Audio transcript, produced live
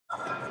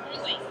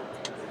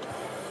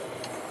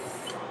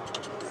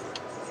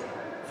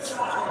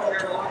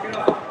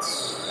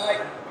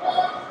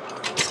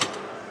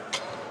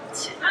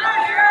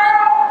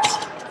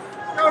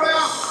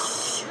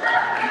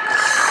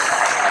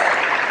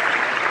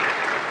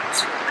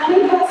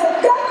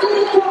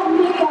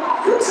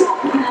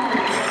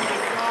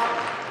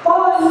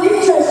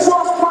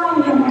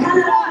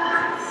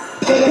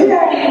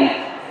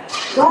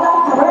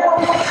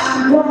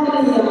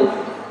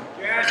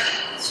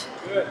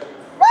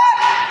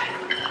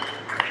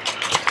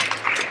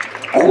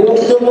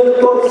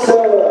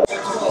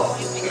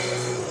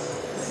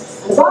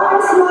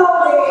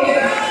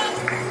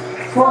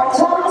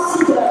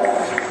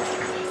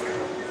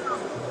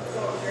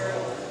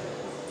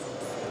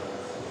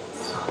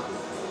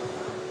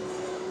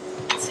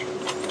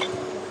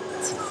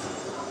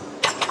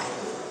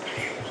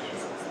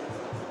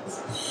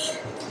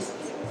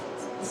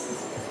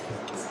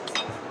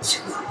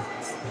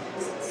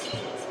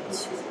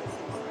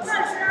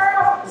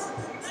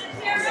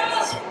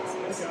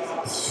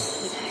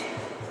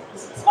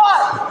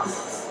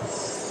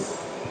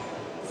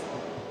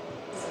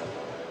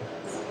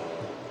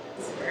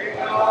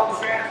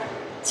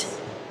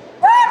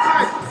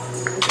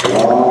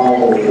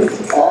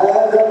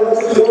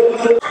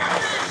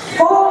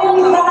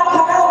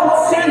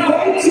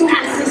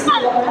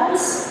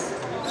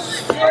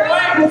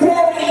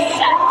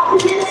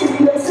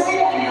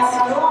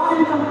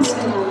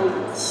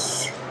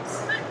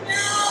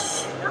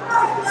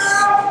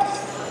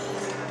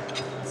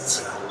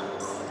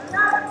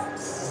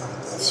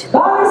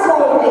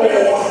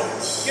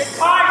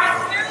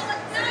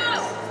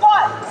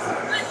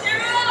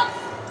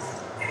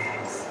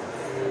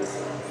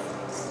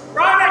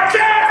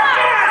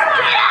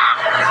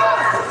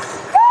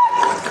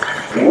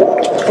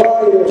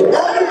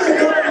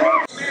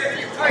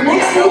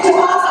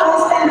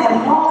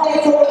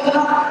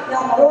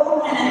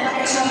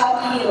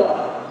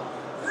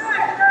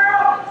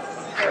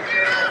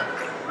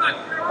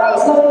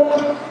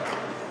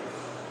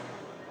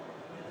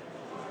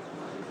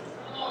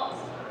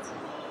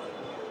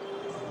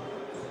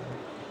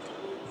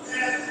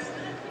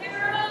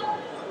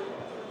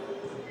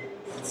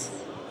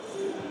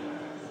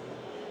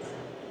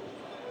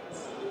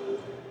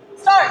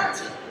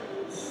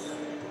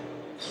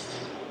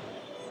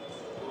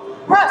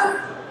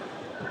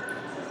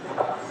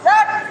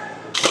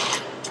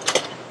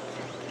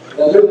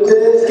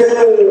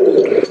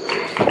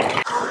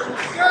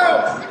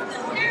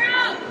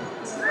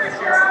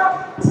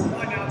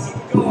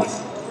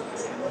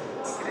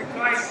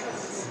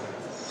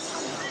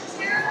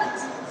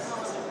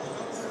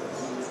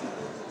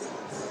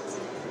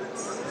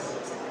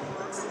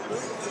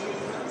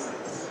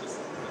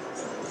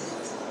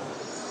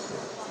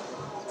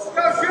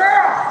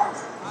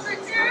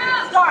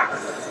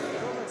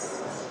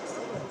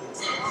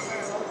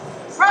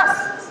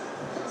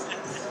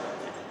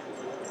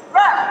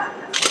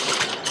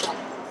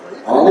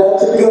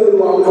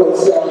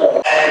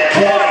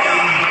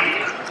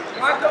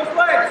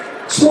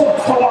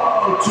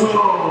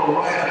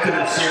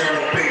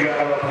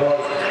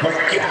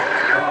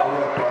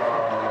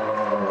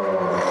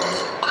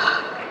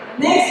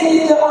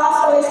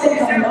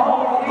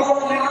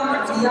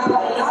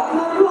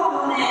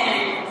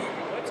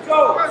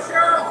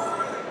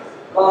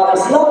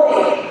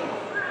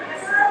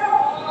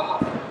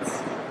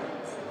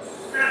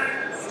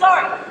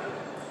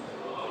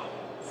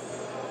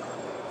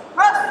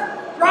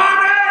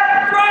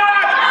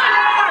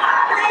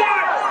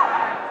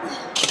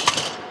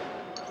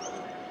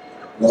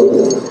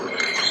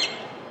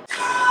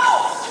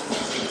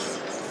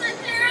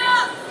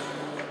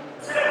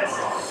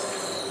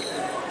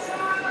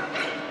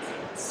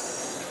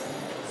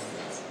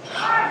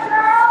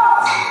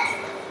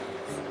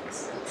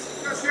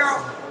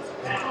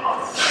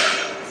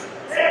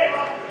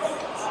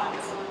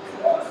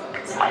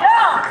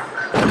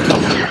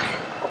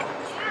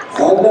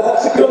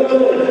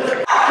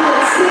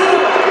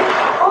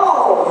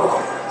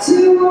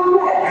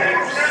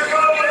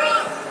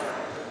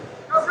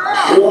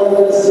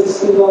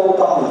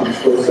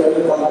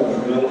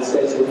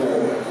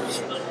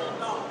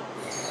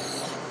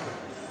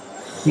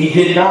He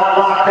did not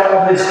lock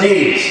down his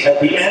knees.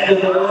 At the end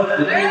of the lift,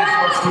 the knees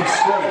must be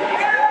straight.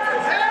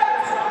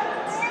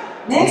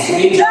 Next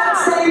week,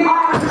 same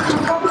arm.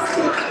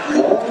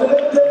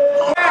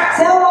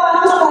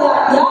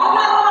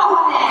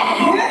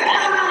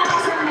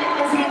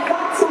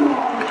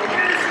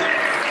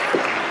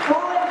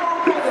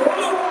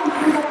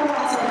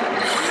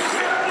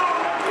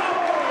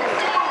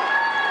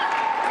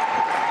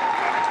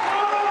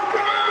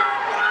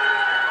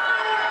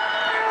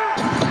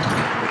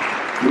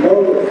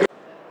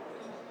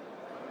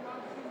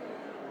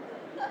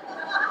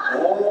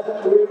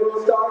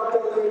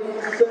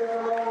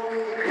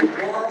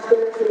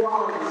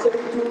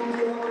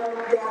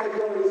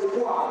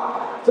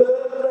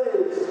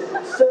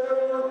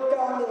 Sheryl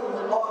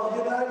Condon of the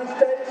United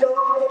States of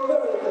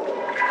America.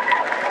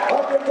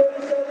 137.5.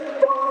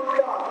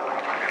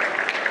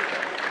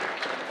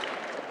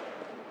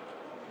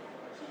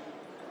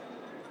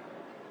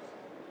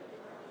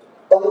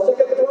 On the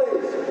second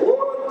place,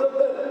 Lord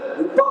David,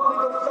 Republic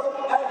of South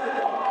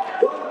Africa,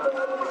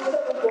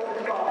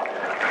 137.5.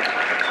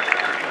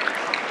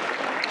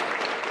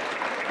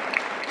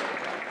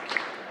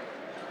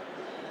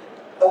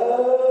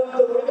 And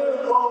the winner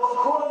of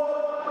squad,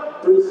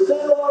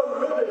 Priscilla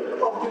Riddick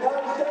of the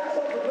United States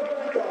of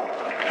America,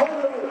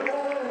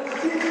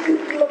 160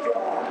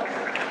 kilograms.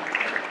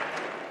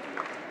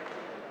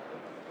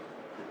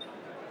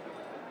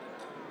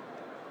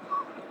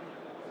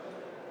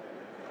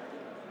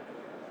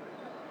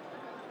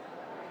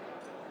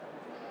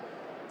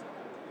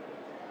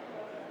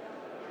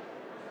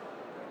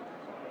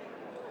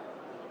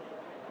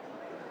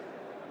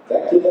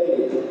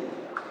 ladies.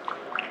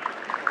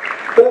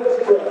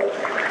 First prize.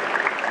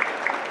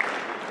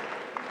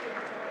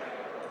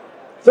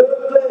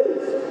 Third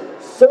place,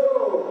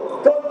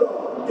 Sheryl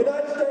Condon,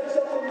 United States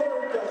of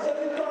America,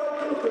 75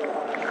 kilograms.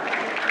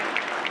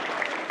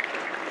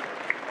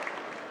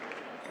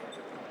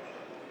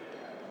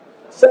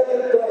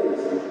 Second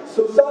place,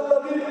 Susanna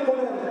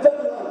Virkunen,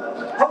 Finland,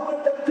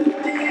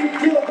 115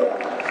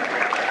 kilograms.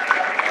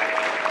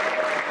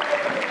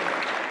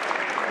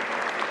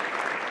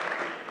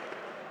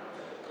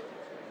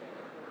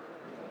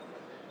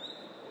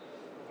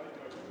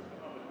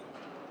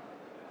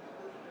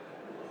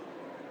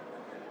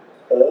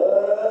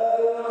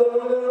 The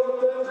winner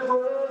of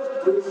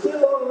this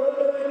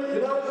prize,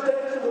 United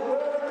States of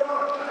America,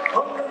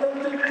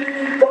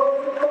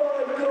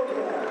 115.5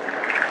 kilograms.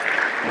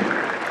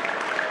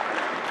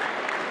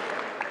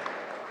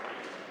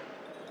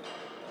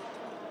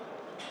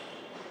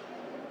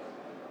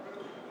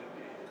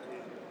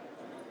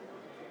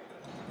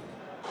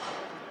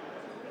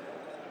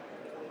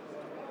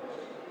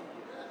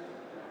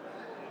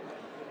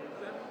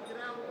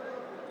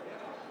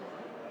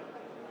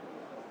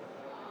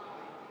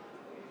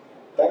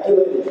 Thank you,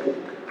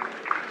 ladies.